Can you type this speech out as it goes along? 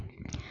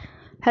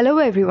Hello,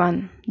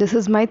 everyone. This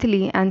is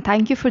Maithili, and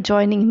thank you for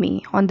joining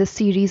me on this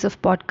series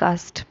of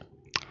podcast.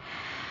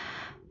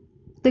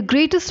 The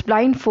greatest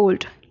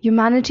blindfold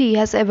humanity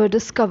has ever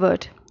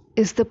discovered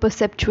is the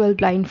perceptual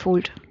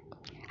blindfold,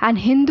 and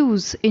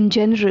Hindus in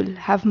general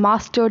have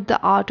mastered the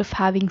art of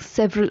having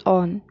several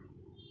on.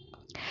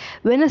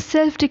 When a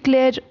self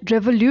declared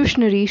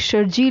revolutionary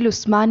Sharjeel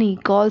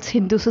Usmani calls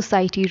Hindu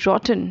society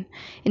rotten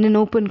in an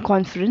open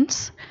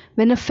conference,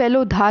 when a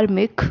fellow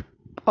Dharmic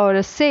or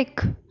a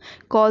Sikh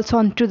calls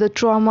on to the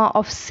trauma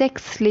of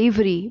sex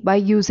slavery by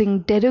using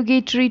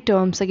derogatory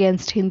terms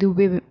against Hindu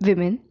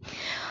women,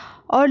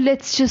 or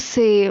let's just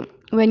say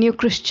when your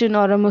Christian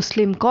or a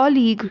Muslim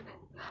colleague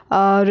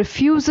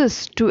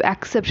refuses to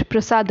accept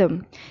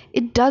prasadam,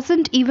 it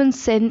doesn't even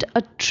send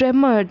a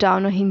tremor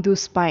down a Hindu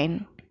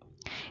spine,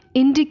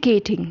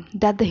 indicating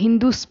that the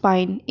Hindu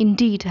spine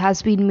indeed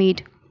has been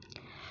made,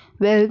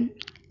 well,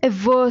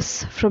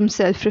 averse from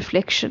self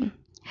reflection.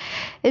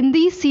 In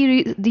the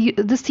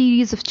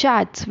series of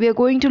chats, we are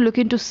going to look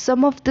into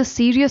some of the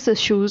serious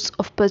issues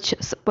of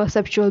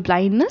perceptual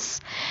blindness.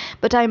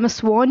 But I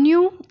must warn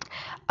you,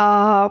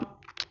 uh,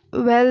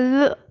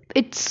 well,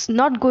 it's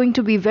not going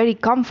to be very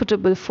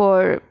comfortable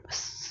for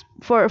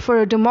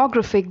a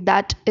demographic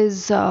that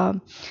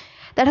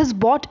has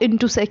bought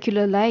into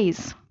secular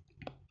lies.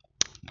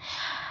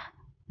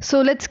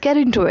 So let's get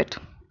into it.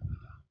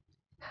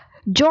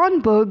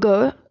 John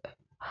Berger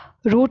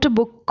wrote a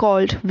book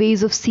called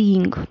Ways of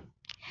Seeing.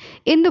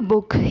 In the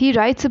book, he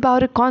writes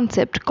about a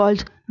concept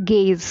called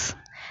gaze.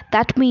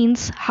 That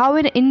means how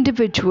an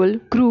individual,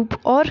 group,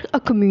 or a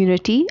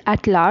community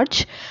at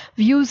large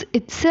views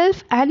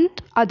itself and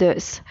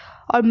others,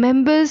 or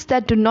members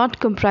that do not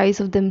comprise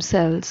of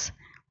themselves.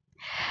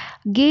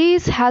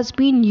 Gaze has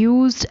been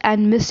used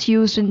and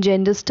misused in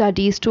gender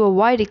studies to a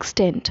wide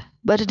extent,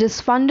 but it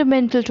is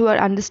fundamental to our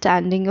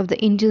understanding of the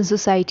Indian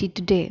society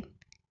today.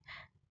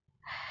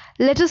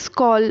 Let us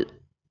call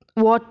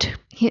what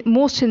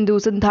most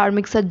Hindus and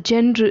Dharmics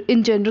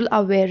in general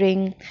are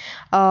wearing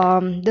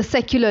the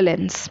secular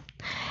lens.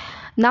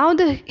 Now,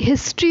 the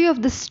history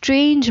of this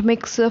strange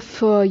mix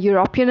of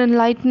European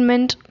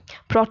Enlightenment,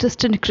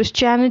 Protestant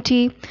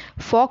Christianity,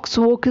 Fox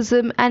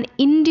wokeism, and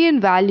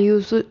Indian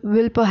values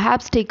will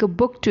perhaps take a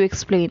book to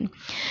explain.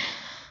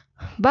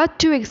 But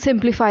to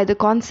simplify the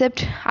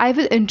concept, I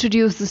will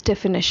introduce this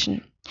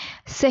definition.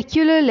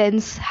 Secular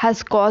lens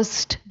has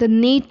caused the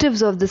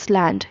natives of this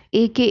land,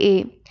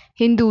 aka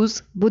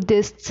Hindus,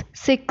 Buddhists,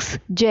 Sikhs,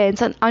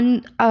 Jains,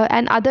 and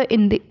other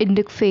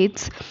Indic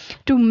faiths,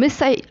 to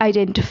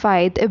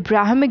misidentify the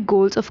Abrahamic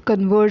goals of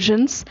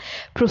convergence,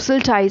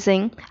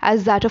 proselytizing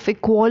as that of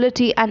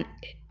equality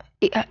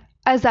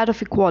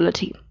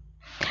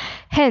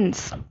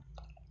Hence,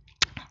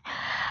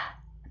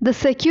 the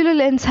secular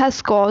lens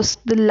has caused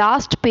the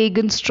last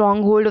pagan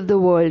stronghold of the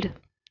world,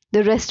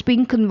 the rest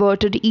being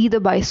converted either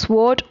by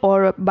sword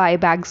or by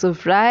bags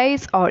of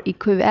rice or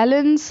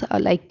equivalents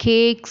like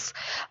cakes,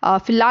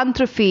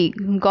 philanthropy,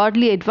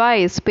 godly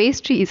advice,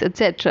 pastries,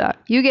 etc.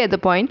 You get the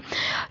point.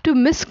 To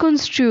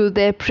misconstrue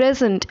their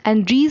present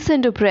and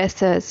recent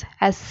oppressors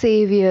as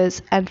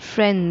saviors and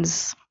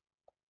friends.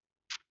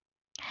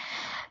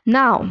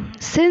 Now,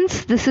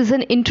 since this is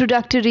an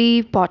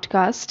introductory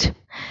podcast,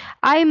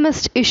 I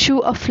must issue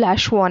a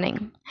flash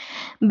warning.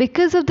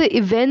 Because of the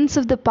events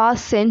of the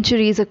past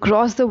centuries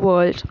across the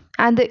world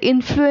and the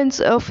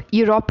influence of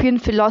European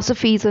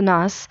philosophies on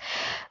us,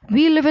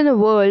 we live in a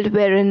world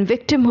wherein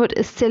victimhood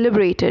is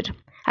celebrated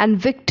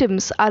and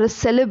victims are a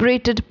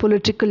celebrated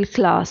political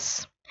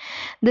class.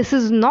 This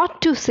is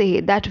not to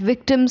say that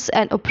victims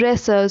and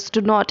oppressors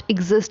do not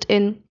exist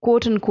in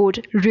quote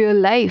unquote real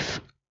life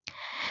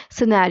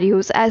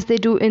scenarios as they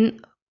do in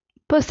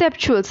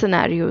perceptual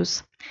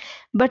scenarios.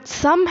 But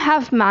some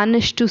have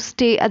managed to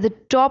stay at the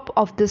top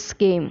of this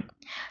game.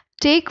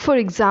 Take, for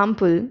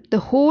example, the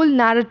whole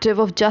narrative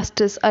of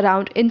justice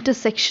around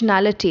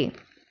intersectionality.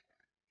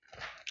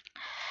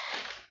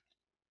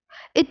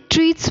 It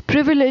treats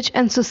privilege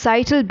and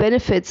societal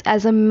benefits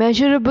as a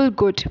measurable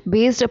good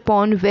based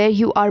upon where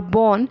you are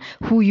born,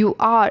 who you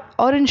are,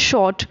 or in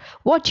short,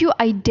 what you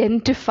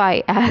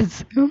identify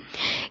as.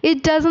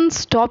 It doesn't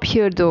stop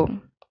here though.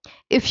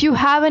 If you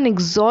have an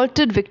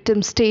exalted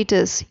victim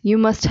status, you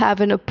must have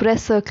an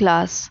oppressor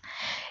class.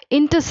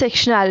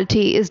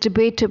 Intersectionality is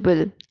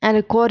debatable and,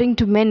 according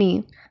to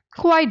many,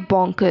 quite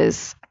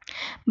bonkers.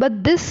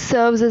 But this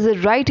serves as a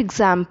right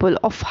example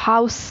of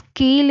how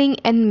scaling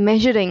and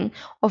measuring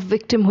of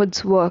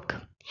victimhoods work.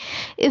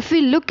 If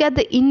we look at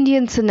the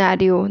Indian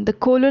scenario, the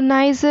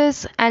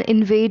colonizers and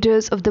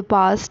invaders of the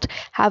past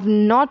have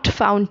not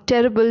found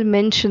terrible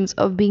mentions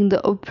of being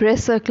the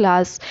oppressor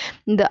class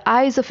in the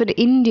eyes of an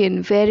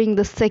Indian wearing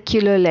the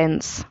secular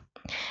lens.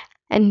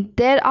 And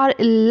there are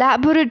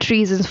elaborate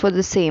reasons for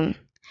the same.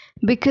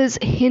 Because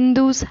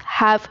Hindus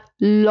have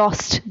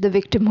lost the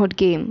victimhood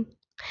game.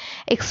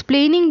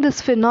 Explaining this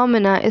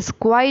phenomena is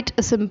quite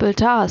a simple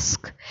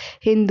task.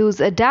 Hindus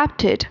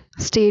adapted,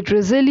 stayed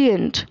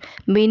resilient,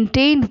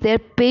 maintained their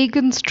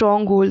pagan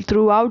stronghold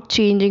throughout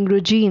changing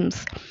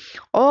regimes,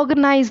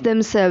 organized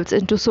themselves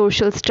into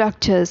social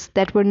structures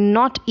that were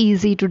not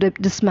easy to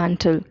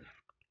dismantle,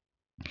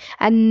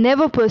 and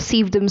never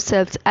perceived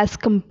themselves as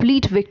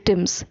complete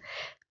victims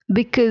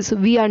because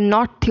we are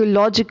not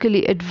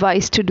theologically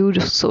advised to do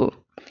so.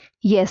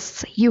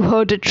 Yes, you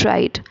heard it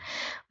right.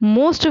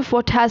 Most of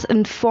what has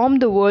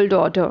informed the world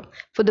order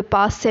for the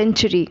past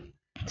centuries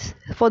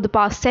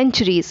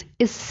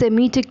is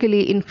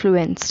Semitically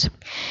influenced.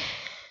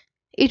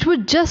 It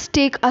would just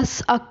take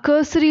us a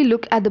cursory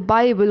look at the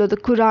Bible or the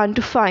Quran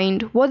to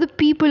find what the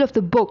people of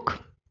the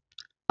book,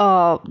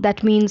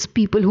 that means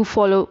people who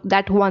follow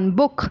that one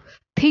book,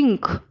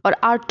 think or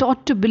are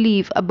taught to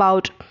believe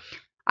about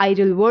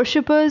idol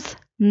worshippers,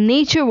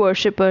 nature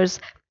worshippers,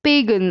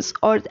 pagans,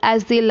 or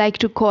as they like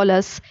to call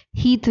us,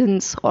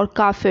 heathens or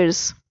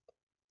kafirs.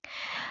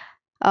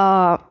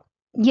 Uh,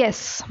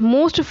 yes,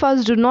 most of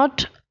us do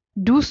not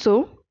do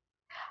so.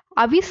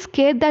 Are we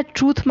scared that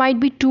truth might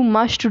be too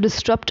much to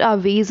disrupt our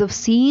ways of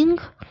seeing?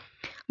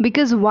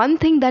 Because one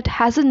thing that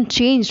hasn't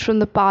changed from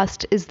the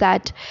past is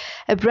that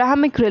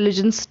Abrahamic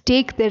religions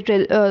take their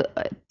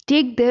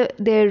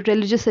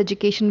religious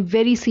education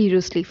very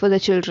seriously for their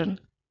children.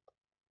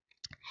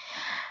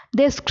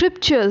 Their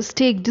scriptures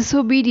take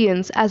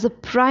disobedience as a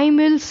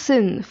primal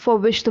sin for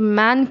which the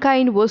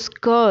mankind was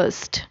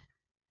cursed.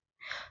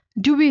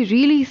 Do we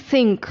really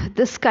think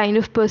this kind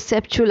of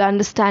perceptual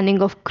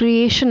understanding of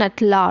creation at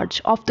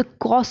large, of the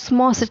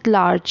cosmos at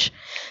large,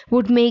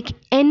 would make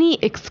any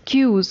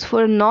excuse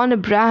for a non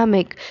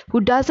Abrahamic who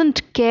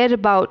doesn't care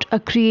about a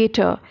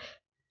creator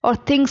or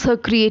thinks her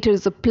creator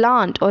is a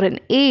plant or an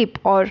ape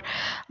or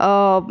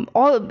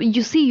all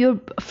you see, you're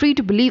free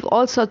to believe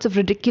all sorts of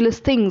ridiculous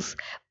things,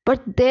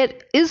 but there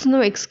is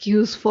no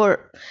excuse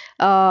for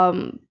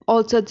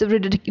all sorts of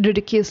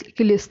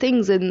ridiculous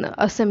things in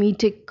a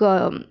Semitic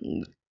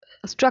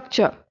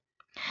structure.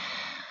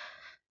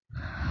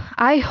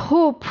 I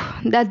hope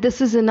that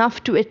this is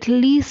enough to at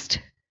least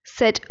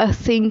set a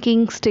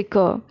thinking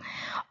sticker,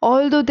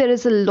 although there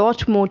is a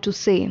lot more to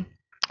say.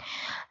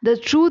 The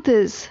truth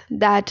is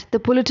that the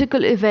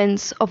political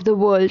events of the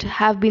world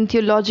have been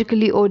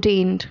theologically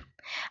ordained,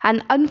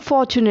 and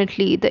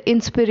unfortunately, the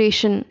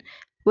inspiration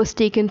was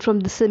taken from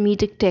the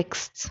Semitic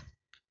texts.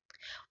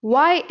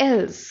 Why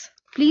else?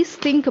 Please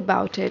think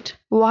about it.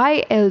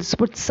 Why else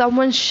would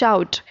someone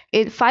shout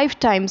it 5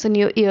 times in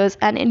your ears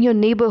and in your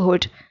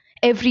neighborhood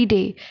every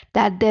day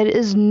that there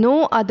is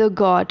no other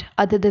God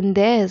other than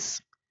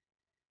theirs?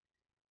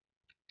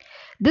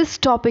 This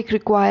topic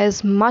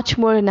requires much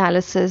more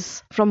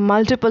analysis from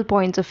multiple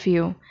points of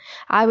view.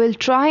 I will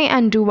try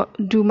and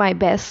do my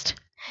best.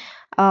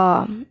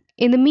 In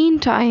the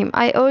meantime,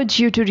 I urge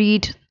you to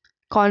read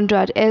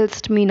Conrad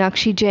Elst,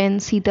 Meenakshi Jain,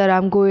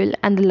 Sitaram Goyal,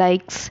 and the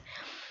likes.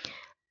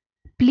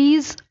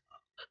 Please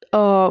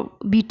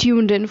be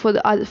tuned in for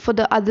the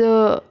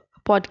other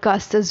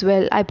podcasts as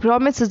well. I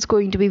promise it's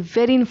going to be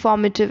very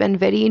informative and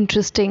very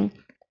interesting.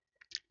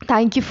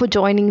 Thank you for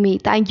joining me.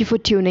 Thank you for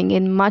tuning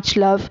in. Much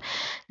love.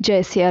 Jai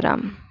Siya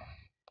Ram.